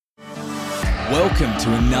Welcome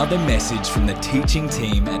to another message from the teaching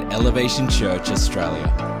team at Elevation Church Australia.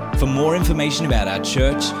 For more information about our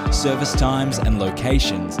church, service times and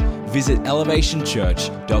locations, visit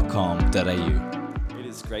elevationchurch.com.au. It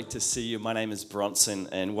is great to see you. My name is Bronson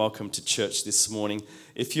and welcome to church this morning.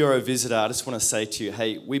 If you're a visitor, I just want to say to you,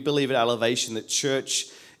 hey, we believe at Elevation that church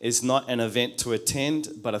is not an event to attend,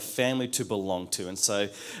 but a family to belong to. And so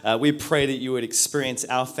we pray that you would experience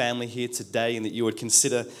our family here today and that you would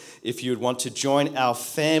consider if you would want to join our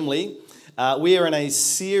family. We are in a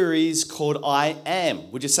series called I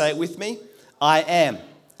Am. Would you say it with me? I am.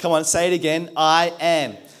 Come on, say it again. I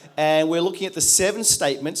am. And we're looking at the 7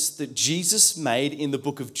 statements that Jesus made in the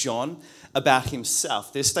book of John about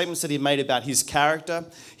himself. They're statements that he made about his character,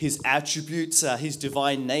 his attributes, his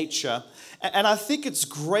divine nature. And I think it's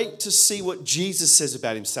great to see what Jesus says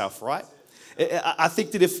about himself, right? I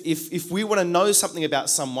think that if we want to know something about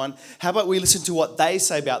someone, how about we listen to what they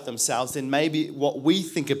say about themselves, then maybe what we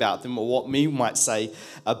think about them or what we might say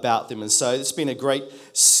about them. And so it's been a great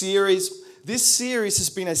series. This series has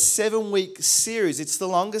been a 7-week series. It's the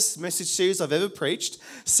longest message series I've ever preached,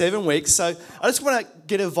 7 weeks. So I just want to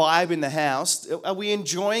get a vibe in the house. Are we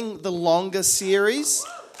enjoying the longer series?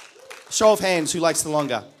 Show of hands, who likes the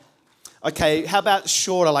longer? Okay, how about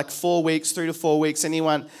shorter, like 4 weeks, 3 to 4 weeks?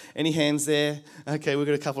 Anyone? Any hands there? Okay, we've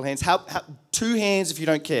got a couple of hands. How 2 hands if you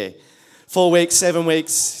don't care. 4 weeks, 7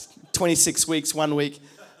 weeks, 26 weeks, 1 week.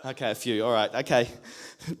 Okay, a few. All right, okay.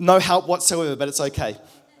 No help whatsoever, but it's okay.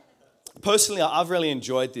 Personally, I've really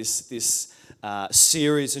enjoyed this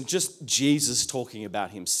series and just Jesus talking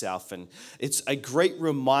about himself. And it's a great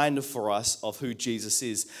reminder for us of who Jesus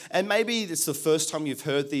is. And maybe it's the first time you've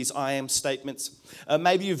heard these I am statements.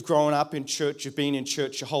 Maybe you've grown up in church, you've been in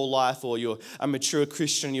church your whole life, or you're a mature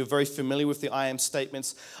Christian, you're very familiar with the I am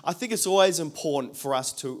statements. I think it's always important for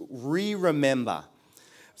us to remember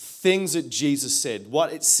things that Jesus said,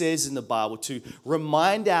 what it says in the Bible, to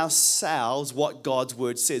remind ourselves what God's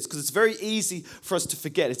word says, because it's very easy for us to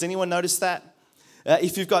forget. Has anyone noticed that?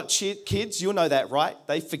 If you've got kids, you'll know that, right?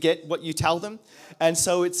 They forget what you tell them. And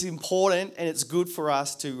so it's important and it's good for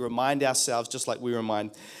us to remind ourselves just like we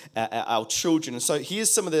remind our children. And so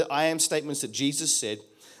here's some of the I am statements that Jesus said,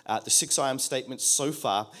 the 6 I am statements so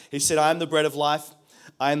far. He said, I am the bread of life.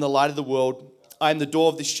 I am the light of the world. I am the door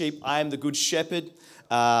of the sheep. I am the good shepherd.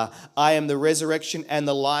 I am the resurrection and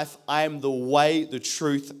the life. I am the way, the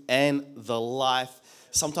truth, and the life.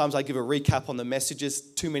 Sometimes I give a recap on the messages.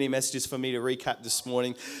 Too many messages for me to recap this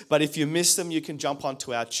morning. But if you miss them, you can jump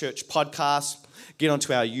onto our church podcast, get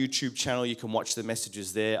onto our YouTube channel. You can watch the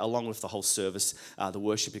messages there, along with the whole service, the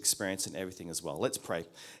worship experience, and everything as well. Let's pray.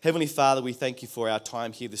 Heavenly Father, we thank you for our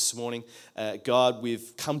time here this morning. God,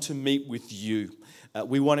 we've come to meet with you.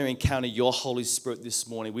 We want to encounter your Holy Spirit this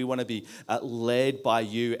morning. We want to be led by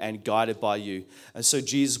you and guided by you. And so,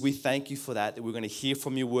 Jesus, we thank you for that we're going to hear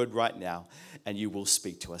from your word right now, and you will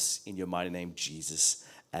speak to us in your mighty name, Jesus.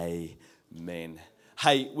 Amen.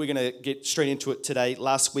 Hey, we're going to get straight into it today.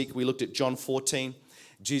 Last week, we looked at John 14.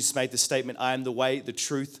 Jesus made the statement, I am the way, the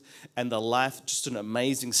truth, and the life. Just an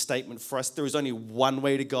amazing statement for us. There is only one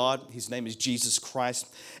way to God. His name is Jesus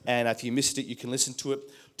Christ. And if you missed it, you can listen to it.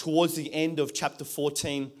 Towards the end of chapter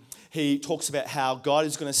 14, he talks about how God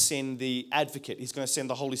is going to send the advocate. He's going to send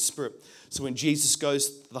the Holy Spirit. So when Jesus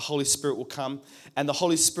goes, the Holy Spirit will come. And the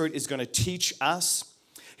Holy Spirit is going to teach us.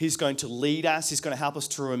 He's going to lead us. He's going to help us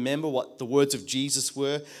to remember what the words of Jesus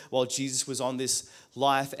were while Jesus was on this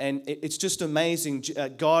life. And it's just amazing.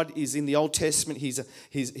 God is in the Old Testament.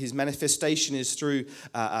 His manifestation is through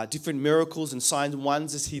different miracles and signs and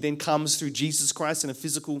wonders. He then comes through Jesus Christ in a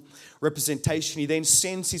physical representation. He then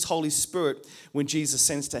sends his Holy Spirit when Jesus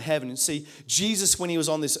ascends to heaven. And see, Jesus, when he was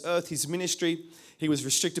on this earth, his ministry, he was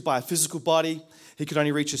restricted by a physical body. He could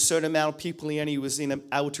only reach a certain amount of people. He only was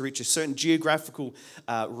able to reach a certain geographical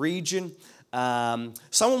region.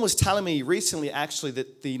 Someone was telling me recently, actually,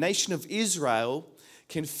 that the nation of Israel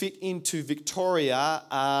can fit into Victoria.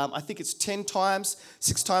 I think it's 10 times,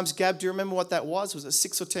 6 times. Gab, do you remember what that was? Was it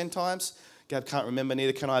 6 or 10 times? Gab can't remember,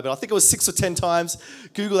 neither can I, but I think it was 6 or 10 times.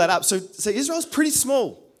 Google that up. So Israel's pretty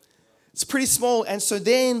small. It's pretty small. And so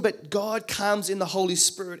but God comes in the Holy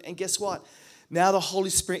Spirit. And guess what? Now the Holy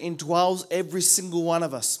Spirit indwells every single one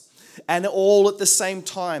of us. And all at the same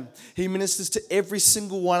time, he ministers to every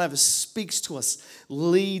single one of us, speaks to us,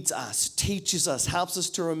 leads us, teaches us, helps us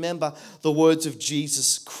to remember the words of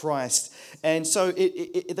Jesus Christ. And so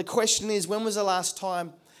the question is, when was the last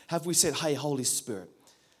time have we said, hey, Holy Spirit,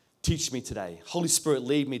 teach me today. Holy Spirit,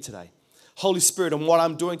 lead me today. Holy Spirit, and what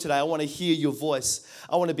I'm doing today, I want to hear your voice.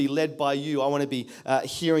 I want to be led by you. I want to be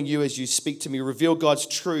hearing you as you speak to me. Reveal God's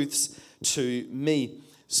truths to me.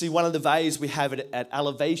 See, one of the values we have at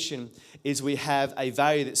Elevation is we have a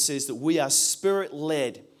value that says that we are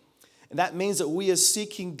Spirit-led. And that means that we are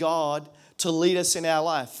seeking God to lead us in our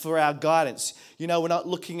life, for our guidance. You know, we're not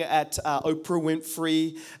looking at Oprah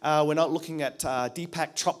Winfrey. We're not looking at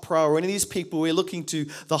Deepak Chopra or any of these people. We're looking to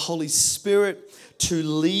the Holy Spirit to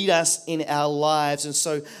lead us in our lives. And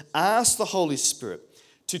so ask the Holy Spirit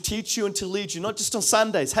to teach you and to lead you, not just on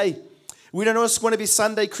Sundays. Hey, we don't just want to be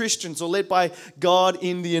Sunday Christians or led by God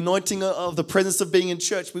in the anointing of the presence of being in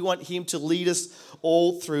church. We want Him to lead us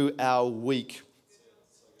all through our week.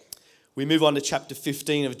 We move on to chapter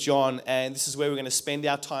 15 of John, and this is where we're going to spend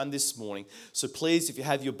our time this morning. So please, if you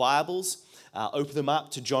have your Bibles, open them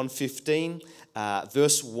up to John 15,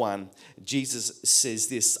 verse 1. Jesus says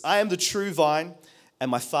this, "I am the true vine, and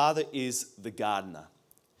my Father is the gardener."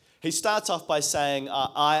 He starts off by saying,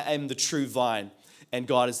 I am the true vine, and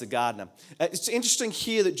God is the gardener. It's interesting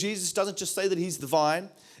here that Jesus doesn't just say that He's the vine,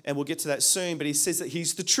 and we'll get to that soon, but He says that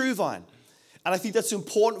He's the true vine. And I think that's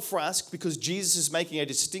important for us because Jesus is making a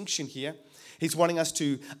distinction here. He's wanting us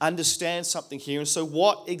to understand something here. And so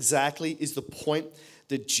what exactly is the point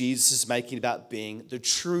that Jesus is making about being the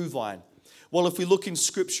true vine? Well, if we look in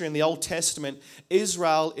Scripture in the Old Testament,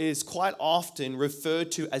 Israel is quite often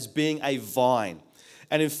referred to as being a vine.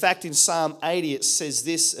 And in fact, in Psalm 80, it says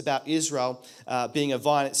this about Israel being a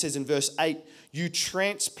vine. It says in verse 8, "You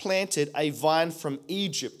transplanted a vine from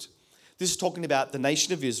Egypt." This is talking about the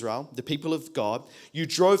nation of Israel, the people of God. "You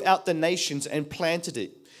drove out the nations and planted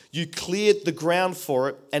it. You cleared the ground for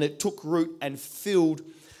it, and it took root and filled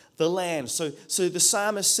the land." So the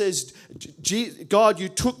psalmist says, God, you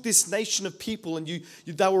took this nation of people and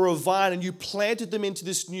they were a vine and you planted them into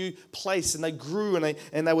this new place and they grew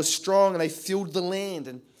and they were strong and they filled the land.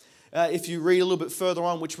 And if you read a little bit further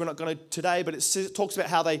on, which we're not going to today, but it talks about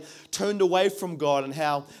how they turned away from God and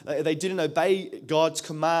how they didn't obey God's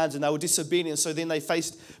commands and they were disobedient. So then they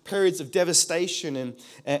faced periods of devastation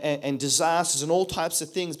and disasters and all types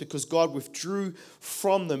of things because God withdrew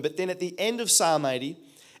from them. But then at the end of Psalm 80,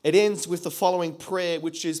 it ends with the following prayer,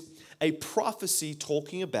 which is a prophecy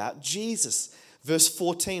talking about Jesus. Verse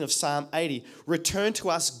 14 of Psalm 80, "Return to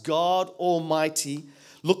us, God Almighty.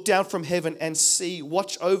 Look down from heaven and see.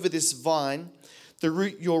 Watch over this vine, the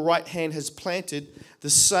root your right hand has planted,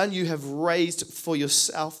 the son you have raised for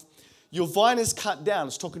yourself. Your vine is cut down."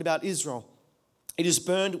 It's talking about Israel. "It is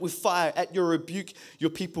burned with fire. At your rebuke,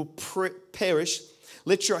 your people perish.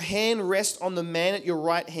 Let your hand rest on the man at your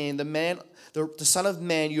right hand, the Son of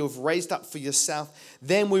Man you have raised up for yourself.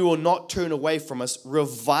 Then we will not turn away from us.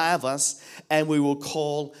 Revive us, and we will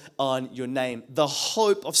call on your name." The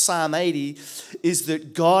hope of Psalm 80 is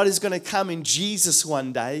that God is going to come in Jesus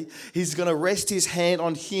one day. He's going to rest His hand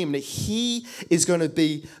on Him. That He is going to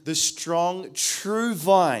be the strong, true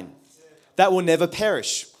vine that will never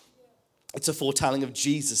perish. It's a foretelling of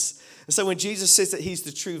Jesus. And so when Jesus says that He's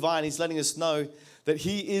the true vine, He's letting us know that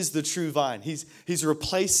He is the true vine. He's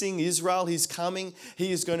replacing Israel. He's coming.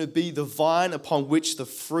 He is going to be the vine upon which the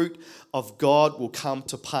fruit of God will come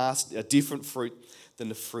to pass, a different fruit than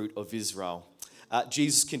the fruit of Israel.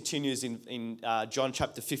 Jesus continues in John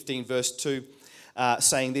chapter 15, verse 2,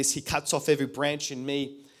 saying this, "He cuts off every branch in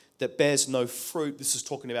me that bears no fruit." This is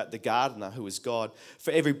talking about the gardener who is God.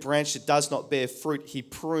 "For every branch that does not bear fruit, He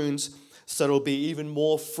prunes so it will be even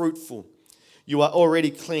more fruitful. You are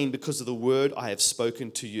already clean because of the word I have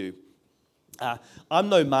spoken to you." I'm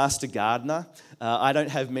no master gardener. I don't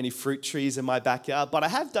have many fruit trees in my backyard, but I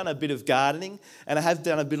have done a bit of gardening and I have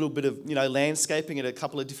done a little bit of landscaping at a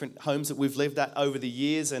couple of different homes that we've lived at over the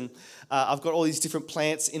years. And I've got all these different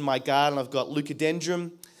plants in my garden. I've got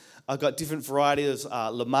leucadendrum. I've got different varieties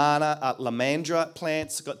of lamandra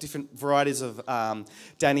plants. I've got different varieties of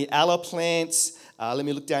Daniella plants. Let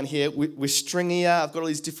me look down here. Wisteria. I've got all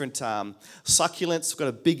these different succulents. I've got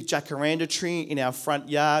a big jacaranda tree in our front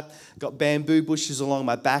yard. I've got bamboo bushes along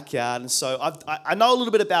my backyard. And so I know a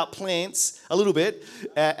little bit about plants, a little bit,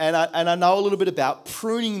 and I know a little bit about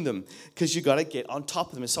pruning them because you've got to get on top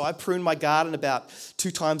of them. And so I prune my garden about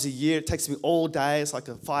 2 times a year. It takes me all day. It's like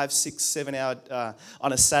a 5, 6, 7 hour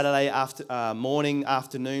on a Saturday morning,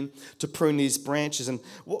 afternoon to prune these branches. And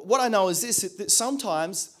what I know is this, that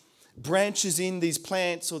sometimes branches in these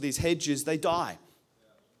plants or these hedges, they die.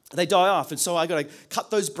 They die off. And so I got to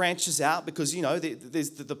cut those branches out because, there's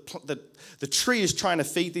the tree is trying to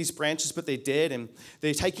feed these branches, but they're dead and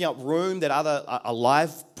they're taking up room that other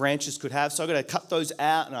alive branches could have. So I got to cut those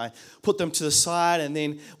out and I put them to the side. And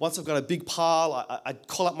then once I've got a big pile, I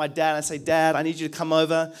call up my dad and I say, "Dad, I need you to come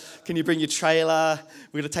over. Can you bring your trailer?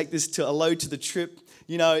 We're going to take this to a load to the trip.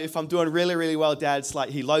 if I'm doing really, really well, Dad's like,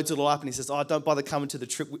 he loads it all up and he says, oh, don't bother coming to the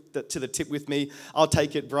tip with me. I'll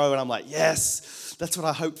take it, bro. And I'm like, yes, that's what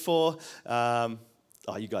I hoped for.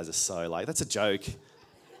 You guys are so like, that's a joke. You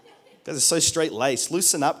guys are so straight-laced.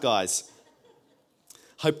 Loosen up, guys.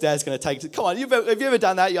 Hope Dad's going to take it. Come on, have you ever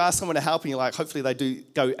done that? You ask someone to help and you're like, hopefully they do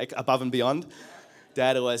go above and beyond.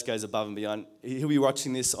 Dad always goes above and beyond. He'll be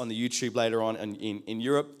watching this on the YouTube later on in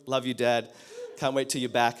Europe. Love you, Dad. Can't wait till you're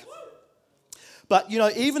back. But,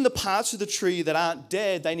 even the parts of the tree that aren't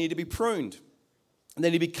dead, they need to be pruned. And they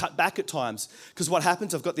need to be cut back at times. Because what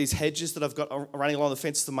happens, I've got these hedges that I've got running along the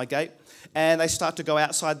fences of my gate, and they start to go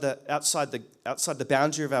outside the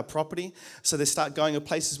boundary of our property. So they start going in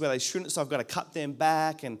places where they shouldn't, so I've got to cut them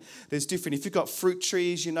back. And there's different, if you've got fruit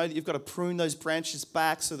trees, you know that you've got to prune those branches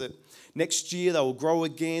back so that next year they will grow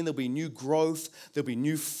again. There'll be new growth. There'll be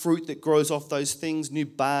new fruit that grows off those things, new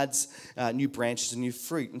buds, new branches, and new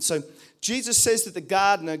fruit. And so Jesus says that the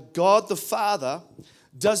gardener, God the Father,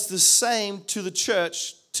 does the same to the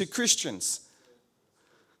church, to Christians.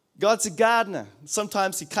 God's a gardener.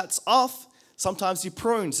 Sometimes he cuts off, sometimes he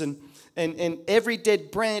prunes. And every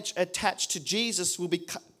dead branch attached to Jesus will be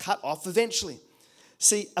cut off eventually.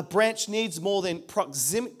 See, a branch needs more than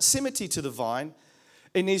proximity to the vine.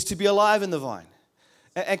 It needs to be alive in the vine.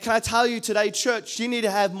 And can I tell you today, church, you need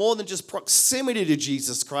to have more than just proximity to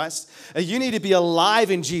Jesus Christ. You need to be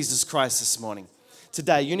alive in Jesus Christ this morning.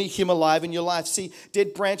 Today, you need him alive in your life. See,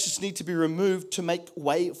 dead branches need to be removed to make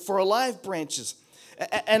way for alive branches.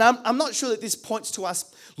 And I'm not sure that this points to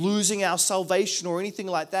us losing our salvation or anything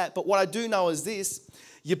like that. But what I do know is this: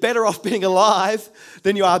 you're better off being alive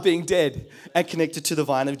than you are being dead and connected to the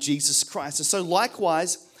vine of Jesus Christ. And so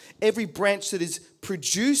likewise, every branch that is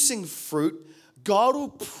producing fruit, God will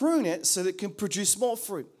prune it so that it can produce more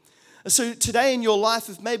fruit. And so today in your life,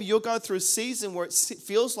 if maybe you're going through a season where it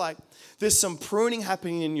feels like there's some pruning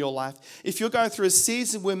happening in your life, if you're going through a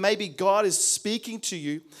season where maybe God is speaking to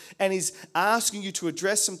you and he's asking you to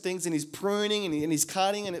address some things and he's pruning and he's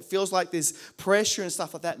cutting and it feels like there's pressure and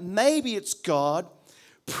stuff like that, maybe it's God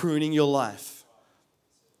pruning your life.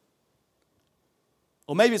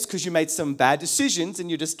 Or maybe it's because you made some bad decisions and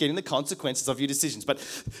you're just getting the consequences of your decisions. But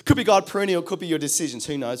it could be God pruning or it could be your decisions.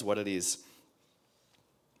 Who knows what it is.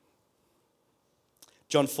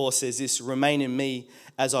 John 4 says this: remain in me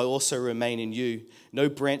as I also remain in you. No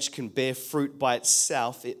branch can bear fruit by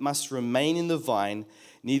itself. It must remain in the vine.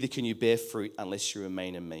 Neither can you bear fruit unless you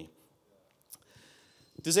remain in me.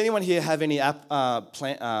 Does anyone here have any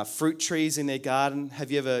fruit trees in their garden?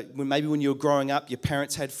 Have you ever, maybe when you were growing up, your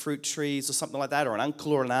parents had fruit trees or something like that, or an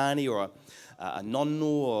uncle or an auntie or a nonnu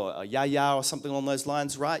or a yaya or something along those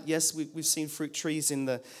lines, right? Yes, we've seen fruit trees in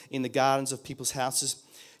the gardens of people's houses.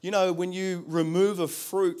 When you remove a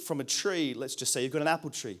fruit from a tree, let's just say you've got an apple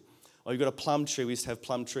tree or you've got a plum tree. We used to have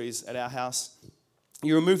plum trees at our house.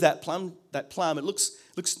 You remove that plum, it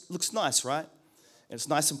looks nice, right? And it's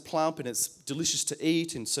nice and plump and it's delicious to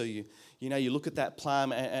eat. And so you look at that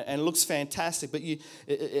plum and it looks fantastic, but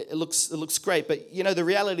it looks great. But the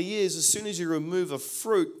reality is, as soon as you remove a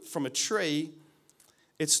fruit from a tree,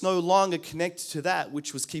 it's no longer connected to that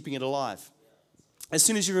which was keeping it alive. As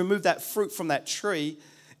soon as you remove that fruit from that tree,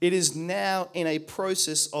 it is now in a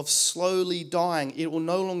process of slowly dying. It will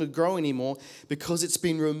no longer grow anymore because it's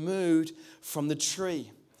been removed from the tree.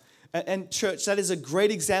 And church, that is a great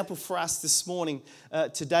example for us this morning,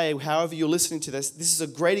 today, however you're listening to this. This is a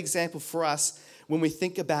great example for us when we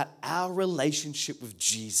think about our relationship with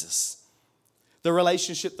Jesus. The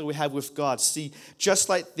relationship that we have with God. See, just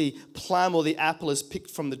like the plum or the apple is picked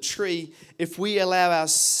from the tree, if we allow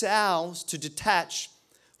ourselves to detach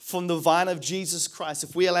from the vine of Jesus Christ,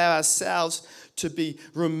 if we allow ourselves to be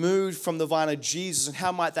removed from the vine of Jesus, and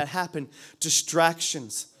how might that happen?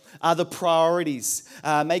 Distractions, other priorities,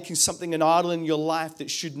 making something an idol in your life that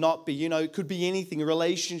should not be. It could be anything: a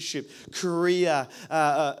relationship, career,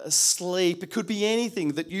 sleep. It could be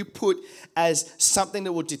anything that you put as something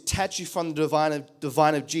that will detach you from the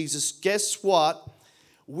vine of Jesus. Guess what?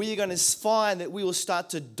 We are going to find that we will start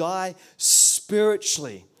to die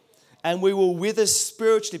spiritually. And we will wither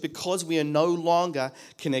spiritually because we are no longer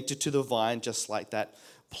connected to the vine, just like that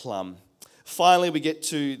plum. Finally, we get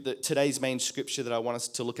to today's main scripture that I want us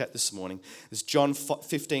to look at this morning. It's John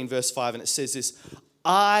 15, verse 5, and it says this: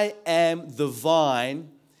 I am the vine,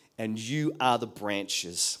 and you are the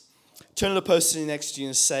branches. Turn to the person next to you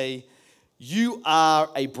and say, you are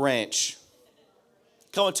a branch.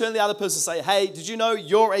 Come on, turn to the other person and say, hey, did you know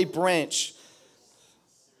you're a branch?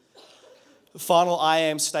 The final I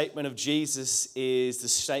am statement of Jesus is the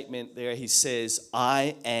statement there. He says,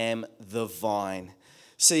 I am the vine.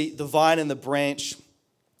 See, the vine and the branch,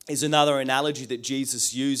 is another analogy that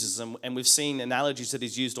Jesus uses, and we've seen analogies that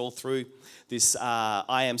he's used all through this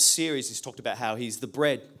I Am series. He's talked about how he's the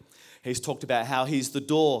bread. He's talked about how he's the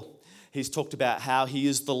door. He's talked about how he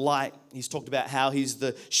is the light. He's talked about how he's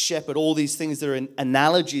the shepherd. All these things that are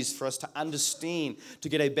analogies for us to understand, to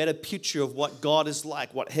get a better picture of what God is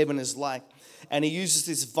like, what heaven is like. And he uses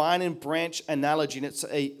this vine and branch analogy, and it's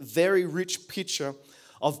a very rich picture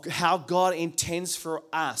of how God intends for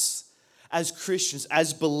us as Christians,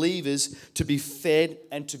 as believers, to be fed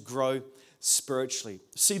and to grow spiritually.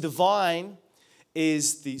 See, the vine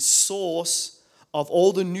is the source of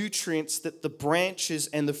all the nutrients that the branches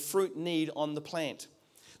and the fruit need on the plant.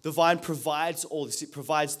 The vine provides all this. It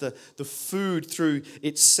provides the food through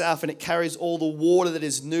itself, and it carries all the water that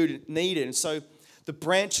is needed. And so the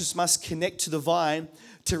branches must connect to the vine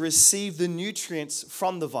to receive the nutrients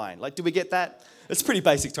from the vine. Like, do we get that? It's pretty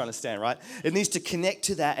basic to understand, right? It needs to connect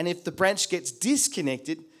to that. And if the branch gets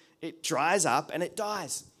disconnected, it dries up and it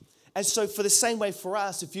dies. And so for the same way for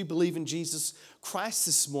us, if you believe in Jesus Christ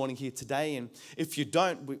this morning here today, and if you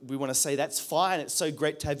don't, we want to say that's fine. It's so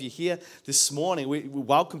great to have you here this morning. We're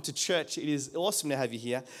welcome to church. It is awesome to have you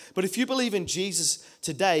here. But if you believe in Jesus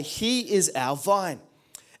today, he is our vine.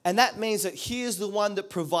 And that means that he is the one that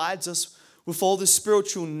provides us with all the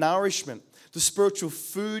spiritual nourishment, the spiritual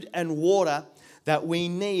food and water that we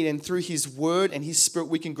need. And through his word and his spirit,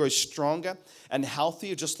 we can grow stronger and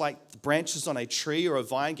healthier, just like the branches on a tree or a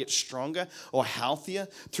vine get stronger or healthier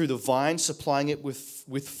through the vine supplying it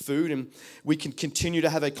with food. And we can continue to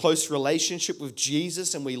have a close relationship with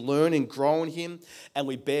Jesus, and we learn and grow in him, and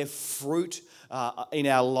we bear fruit in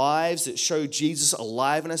our lives that show Jesus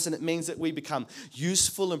alive in us. And it means that we become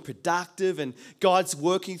useful and productive, and God's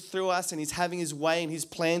working through us, and he's having his way, and his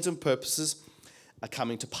plans and purposes are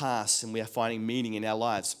coming to pass, and we are finding meaning in our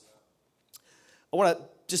lives. I want to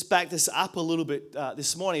just back this up a little bit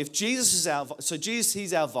this morning. If Jesus is Jesus,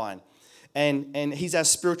 he's our vine, and he's our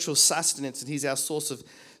spiritual sustenance, and he's our source of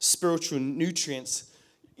spiritual nutrients.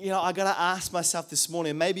 You know, I got to ask myself this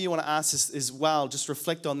morning, and maybe you want to ask this as well, just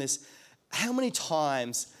reflect on this. How many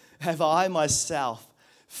times have I myself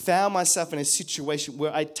found myself in a situation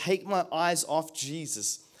where I take my eyes off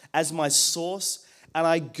Jesus as my source, and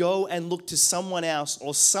I go and look to someone else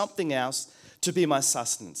or something else to be my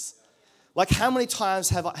sustenance? Like, how many times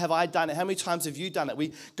have I done it? How many times have you done it?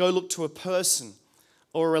 We go look to a person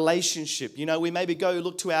or a relationship. You know, we maybe go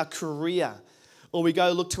look to our career, or we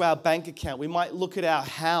go look to our bank account. We might look at our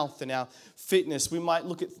health and our fitness. We might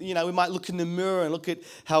look at, we might look in the mirror and look at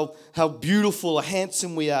how beautiful or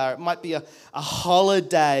handsome we are. It might be a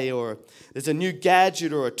holiday, or there's a new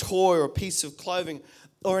gadget or a toy or a piece of clothing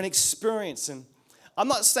or an experience. And I'm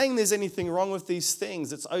not saying there's anything wrong with these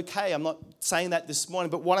things. It's okay. I'm not saying that this morning.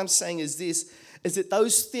 But what I'm saying is this, is that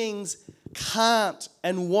those things can't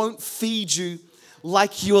and won't feed you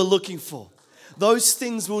like you are looking for. Those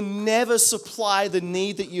things will never supply the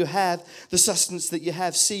need that you have, the sustenance that you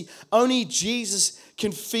have. See, only Jesus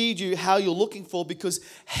can feed you how you're looking for, because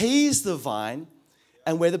he's the vine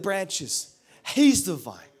and we're the branches. He's the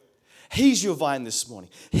vine. He's your vine this morning.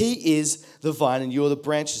 He is the vine and you're the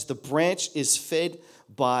branches. The branch is fed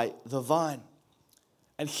by the vine.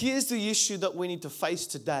 And here's the issue that we need to face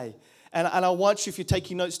today. And I want you, if you're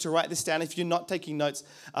taking notes, to write this down. If you're not taking notes,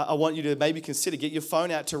 I want you to maybe consider, get your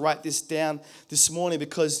phone out to write this down this morning,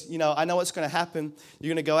 because, I know what's going to happen. You're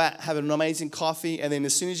going to go out, have an amazing coffee, and then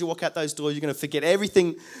as soon as you walk out those doors, you're going to forget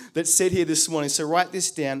everything that's said here this morning. So write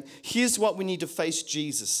this down. Here's what we need to face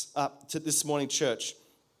Jesus to this morning, church.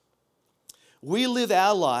 We live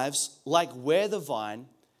our lives like we're the vine,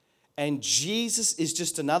 and Jesus is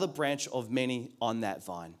just another branch of many on that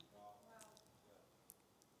vine.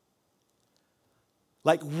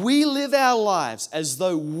 Like, we live our lives as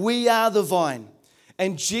though we are the vine,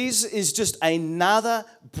 and Jesus is just another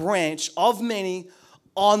branch of many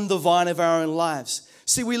on the vine of our own lives.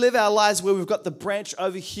 See, we live our lives where we've got the branch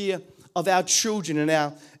over here of our children and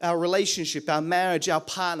our relationship, our marriage, our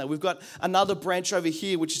partner. We've got another branch over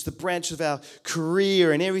here, which is the branch of our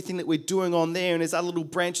career and everything that we're doing on there. And there's other little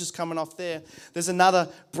branches coming off there. There's another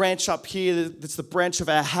branch up here that's the branch of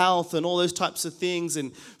our health and all those types of things,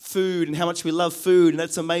 and food and how much we love food, and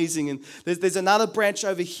that's amazing. And there's another branch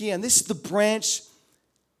over here, and this is the branch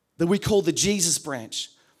that we call the Jesus branch.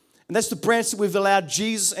 And that's the branch that we've allowed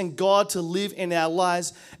Jesus and God to live in our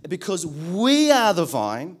lives, because we are the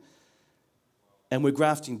vine, and we're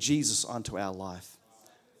grafting Jesus onto our life.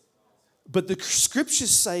 But the scriptures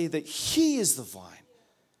say that he is the vine,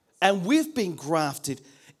 and we've been grafted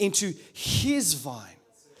into his vine.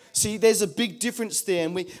 See, there's a big difference there,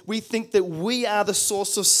 and we think that we are the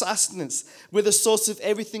source of sustenance. We're the source of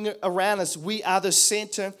everything around us. We are the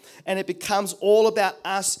center, and it becomes all about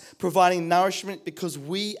us providing nourishment because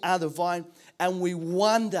we are the vine, and we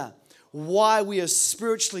wonder why we are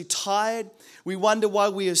spiritually tired. We wonder why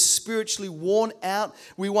we are spiritually worn out.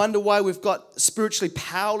 We wonder why we've got spiritually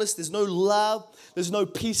powerless. There's no love. There's no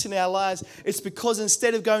peace in our lives. It's because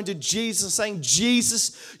instead of going to Jesus and saying,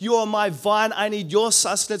 Jesus, you are my vine. I need your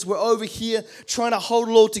sustenance. We're over here trying to hold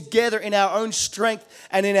it all together in our own strength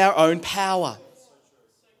and in our own power.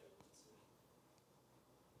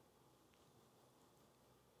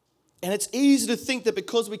 And it's easy to think that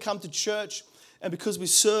because we come to church and because we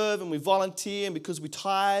serve and we volunteer and because we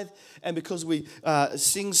tithe and because we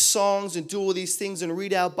sing songs and do all these things and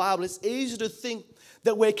read our Bible, it's easy to think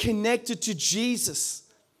that we're connected to Jesus.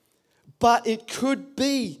 But it could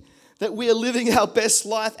be that we are living our best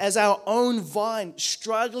life as our own vine,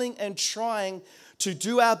 struggling and trying to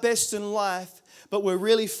do our best in life, but we're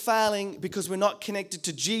really failing because we're not connected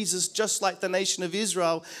to Jesus, just like the nation of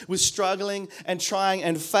Israel was struggling and trying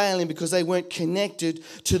and failing because they weren't connected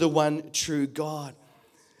to the one true God.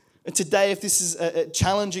 And today, if this is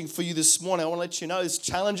challenging for you this morning, I want to let you know it's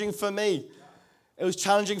challenging for me. It was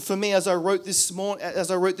challenging for me as I wrote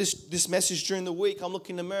this message during the week. I'm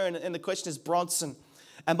looking in the mirror and the question is, Bronson,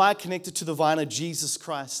 am I connected to the vine of Jesus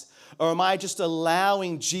Christ? Or am I just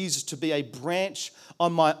allowing Jesus to be a branch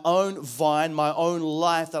on my own vine, my own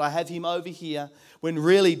life, that I have him over here, when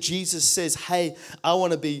really Jesus says, hey, I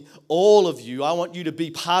want to be all of you. I want you to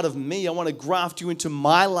be part of me. I want to graft you into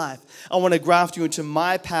my life. I want to graft you into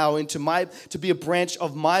my power, to be a branch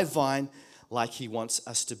of my vine like he wants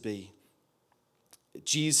us to be.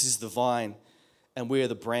 Jesus is the vine and we are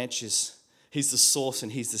the branches. He's the source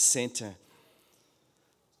and he's the center.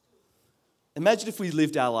 Imagine if we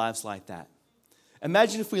lived our lives like that.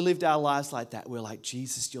 Imagine if we lived our lives like that. We're like,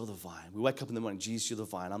 Jesus, you're the vine. We wake up in the morning, Jesus, you're the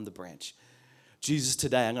vine. I'm the branch. Jesus,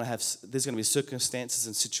 today there's going to be circumstances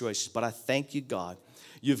and situations, but I thank you, God.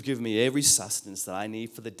 You've given me every sustenance that I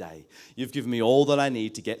need for the day. You've given me all that I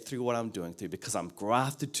need to get through what I'm doing through because I'm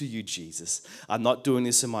grafted to you, Jesus. I'm not doing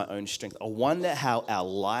this in my own strength. I wonder how our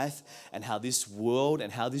life and how this world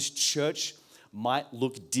and how this church might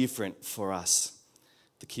look different for us.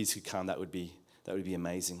 The kids could come, that would be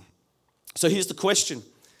amazing. So here's the question.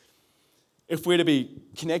 If we're to be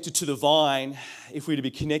connected to the vine, if we're to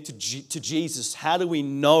be connected to Jesus, how do we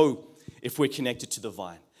know if we're connected to the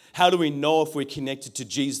vine? How do we know if we're connected to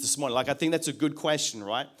Jesus this morning? I think that's a good question,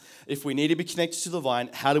 right? If we need to be connected to the vine,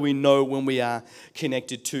 how do we know when we are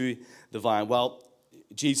connected to the vine? Well,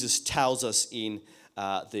 Jesus tells us in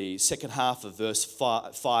the second half of verse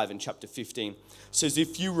 5 in chapter 15. It says,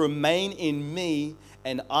 if you remain in me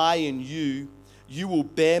and I in you, you will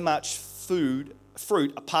bear much fruit.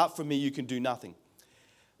 Apart from me, you can do nothing.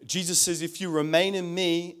 Jesus says, if you remain in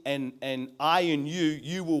me and I in you,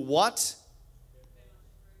 you will what?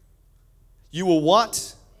 You will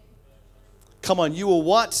what? Come on, you will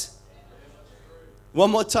what?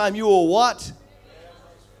 One more time, you will what?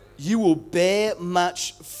 You will bear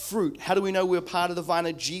much fruit. How do we know we're part of the vine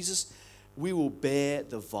of Jesus? We will bear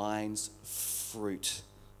the vine's fruit.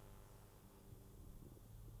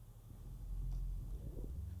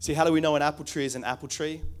 See, how do we know an apple tree is an apple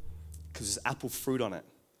tree? Because there's apple fruit on it.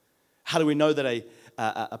 How do we know that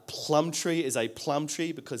a plum tree is a plum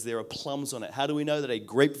tree? Because there are plums on it. How do we know that a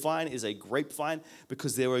grapevine is a grapevine?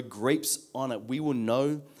 Because there are grapes on it. We will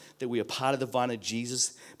know that we are part of the vine of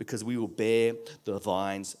Jesus because we will bear the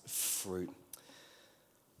vine's fruit.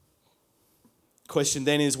 Question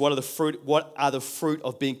then is, what are the fruit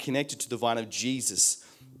of being connected to the vine of Jesus?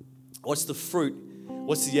 What's the fruit?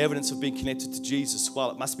 What's the evidence of being connected to Jesus? Well,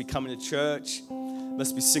 it must be coming to church. It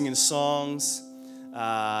must be singing songs.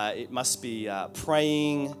 It must be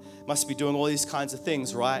praying. It must be doing all these kinds of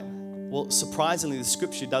things, right? Well, surprisingly, the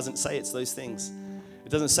scripture doesn't say it's those things. It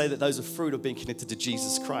doesn't say that those are fruit of being connected to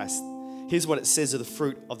Jesus Christ. Here's what it says of the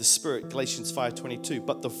fruit of the Spirit, Galatians 5:22.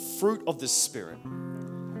 But the fruit of the Spirit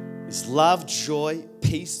is love, joy,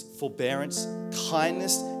 peace, forbearance,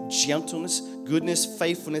 kindness, gentleness, goodness,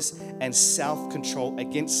 faithfulness, and self-control.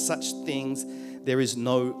 Against such things there is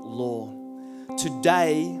no law.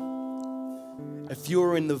 Today, if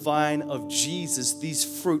you're in the vine of Jesus, these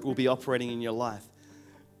fruit will be operating in your life.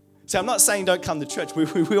 So I'm not saying don't come to church. We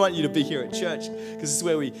want you to be here at church because this is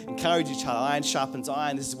where we encourage each other. Iron sharpens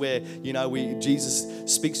iron. This is where,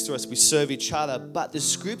 Jesus speaks to us. We serve each other. But the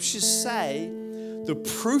scriptures say the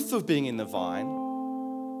proof of being in the vine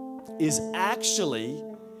is actually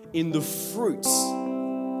in the fruits.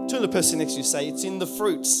 Turn to the person next to you and say, it's in the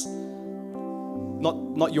fruits.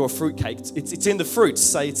 Not you're a fruitcake. It's in the fruits.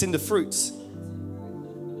 Say it's in the fruits.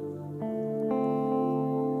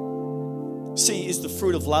 C is the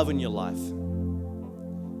fruit of love in your life.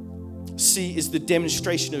 C is the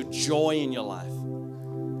demonstration of joy in your life.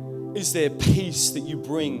 Is there peace that you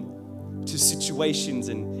bring to situations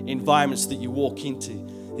and environments that you walk into?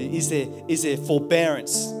 Is there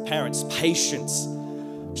forbearance, parents, patience?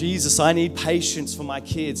 Jesus, I need patience for my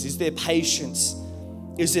kids. Is there patience?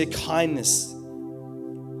 Is there kindness?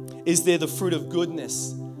 Is there the fruit of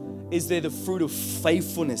goodness? Is there the fruit of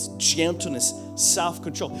faithfulness, gentleness,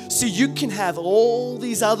 self-control? See, you can have all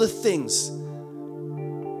these other things.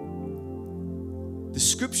 The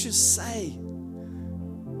scriptures say,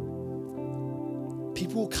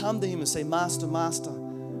 people will come to him and say, Master, Master.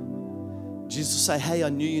 Jesus will say, hey, I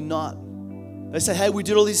knew you not. They say, hey, we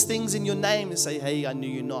did all these things in your name. They say, hey, I knew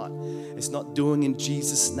you not. It's not doing in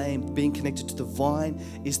Jesus' name. Being connected to the vine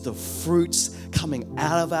is the fruits coming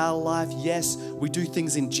out of our life. Yes, we do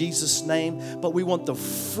things in Jesus' name, but we want the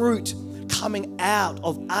fruit coming out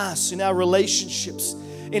of us in our relationships,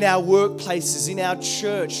 in our workplaces, in our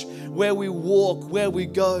church, where we walk, where we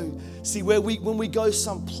go. See, when we go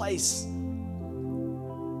someplace,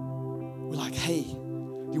 we're like, hey,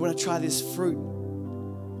 you want to try this fruit?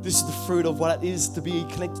 This is the fruit of what it is to be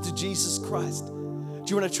connected to Jesus Christ. Do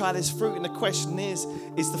you want to try this fruit? And the question is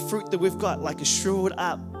the fruit that we've got like a shriveled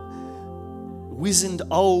up, wizened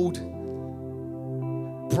old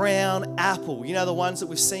brown apple? You know, the ones that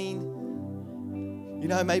we've seen? You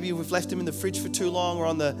know, maybe we've left them in the fridge for too long or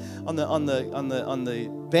on the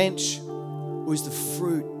bench. Or is the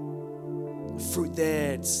fruit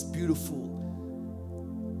there? It's beautiful.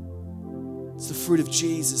 It's the fruit of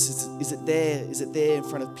Jesus. Is it there? Is it there in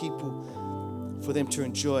front of people for them to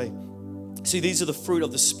enjoy? See, these are the fruit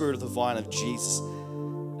of the Spirit of the vine of Jesus.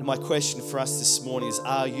 And my question for us this morning is,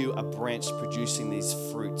 are you a branch producing these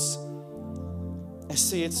fruits? And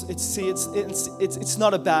see, it's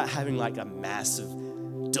not about having like a massive,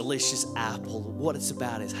 delicious apple. What it's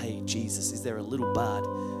about is, hey, Jesus, is there a little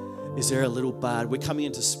bud? Is there a little bud? We're coming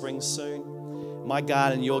into spring soon. My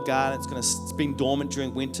garden, your garden, it's been dormant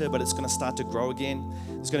during winter, but it's going to start to grow again.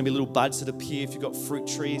 There's going to be little buds that appear. If you've got fruit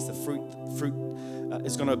trees, the fruit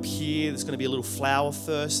is going to appear. There's going to be a little flower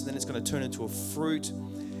first, and then it's going to turn into a fruit.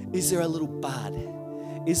 Is there a little bud?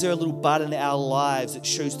 Is there a little bud in our lives that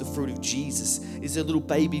shows the fruit of Jesus? Is there a little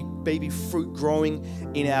baby fruit growing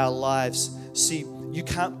in our lives? See, you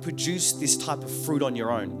can't produce this type of fruit on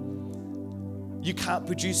your own. You can't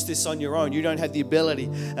produce this on your own. You don't have the ability.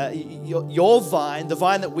 Your vine, the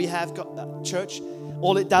vine that we have got, church,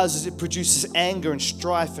 all it does is it produces anger and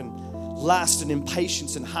strife and lust and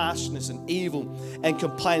impatience and harshness and evil and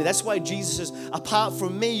complaining. That's why Jesus says, apart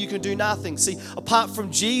from me, you can do nothing. See, apart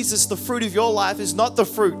from Jesus, the fruit of your life is not the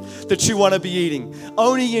fruit that you want to be eating.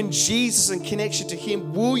 Only in Jesus and connection to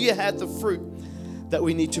Him will you have the fruit that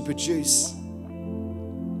we need to produce.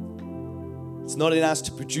 It's not in us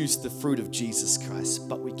to produce the fruit of Jesus Christ,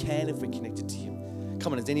 but we can if we're connected to Him.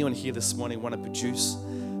 Come on, does anyone here this morning want to produce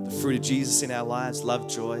the fruit of Jesus in our lives? Love,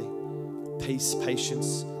 joy, peace,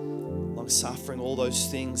 patience, long-suffering, all those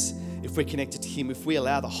things. If we're connected to Him, if we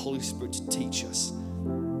allow the Holy Spirit to teach us.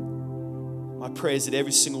 My prayer is that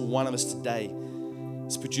every single one of us today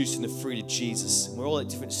is producing the fruit of Jesus. And we're all at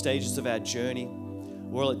different stages of our journey.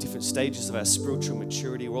 We're all at different stages of our spiritual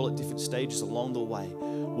maturity. We're all at different stages along the way,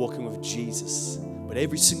 walking with Jesus. But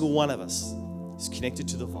every single one of us is connected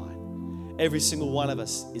to the vine. Every single one of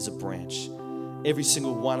us is a branch. Every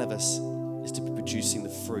single one of us is to be producing the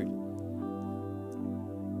fruit.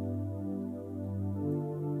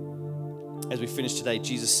 As we finish today,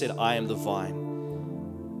 Jesus said, I am the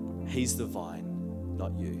vine. He's the vine,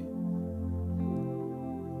 not you.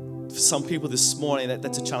 For some people this morning,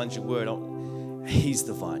 that's a challenging word. He's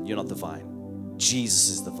the vine. You're not the vine. Jesus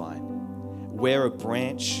is the vine. We're a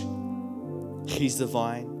branch. He's the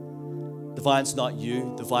vine. The vine's not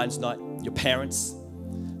you. The vine's not your parents.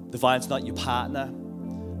 The vine's not your partner,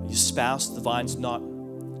 your spouse. The vine's not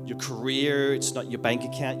your career. It's not your bank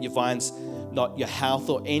account. Your vine's not your health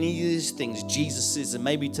or any of these things. Jesus is. And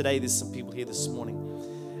maybe today there's some people here this morning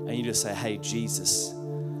and you just say, hey, Jesus,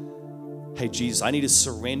 I need to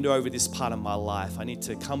surrender over this part of my life. I need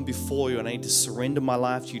to come before you and I need to surrender my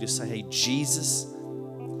life to you to say, hey, Jesus,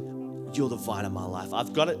 you're the vine of my life.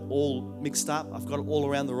 I've got it all mixed up. I've got it all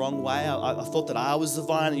around the wrong way. I thought that I was the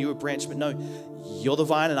vine and you were a branch, but no, you're the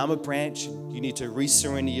vine and I'm a branch. You need to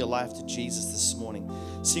resurrender your life to Jesus this morning.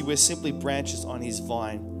 See, we're simply branches on His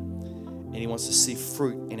vine and He wants to see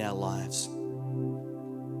fruit in our lives.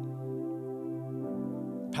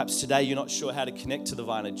 Perhaps today you're not sure how to connect to the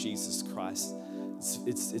vine of Jesus Christ.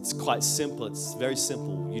 It's quite simple. It's very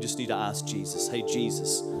simple. You just need to ask Jesus, hey,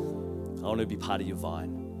 Jesus, I want to be part of your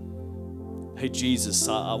vine. Hey, Jesus,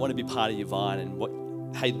 I want to be part of your vine. And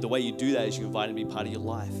the way you do that is you invite him to be part of your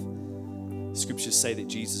life. Scriptures say that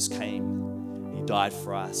Jesus came, he died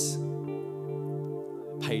for us,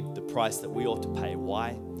 paid the price that we ought to pay.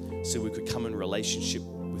 Why? So we could come in relationship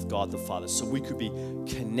with God the Father, so we could be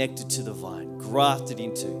connected to the vine, grafted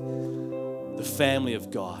into the family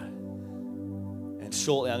of God. And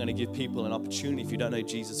shortly I'm going to give people an opportunity, if you don't know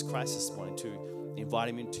Jesus Christ this morning, to invite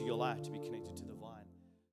him into your life, to be connected.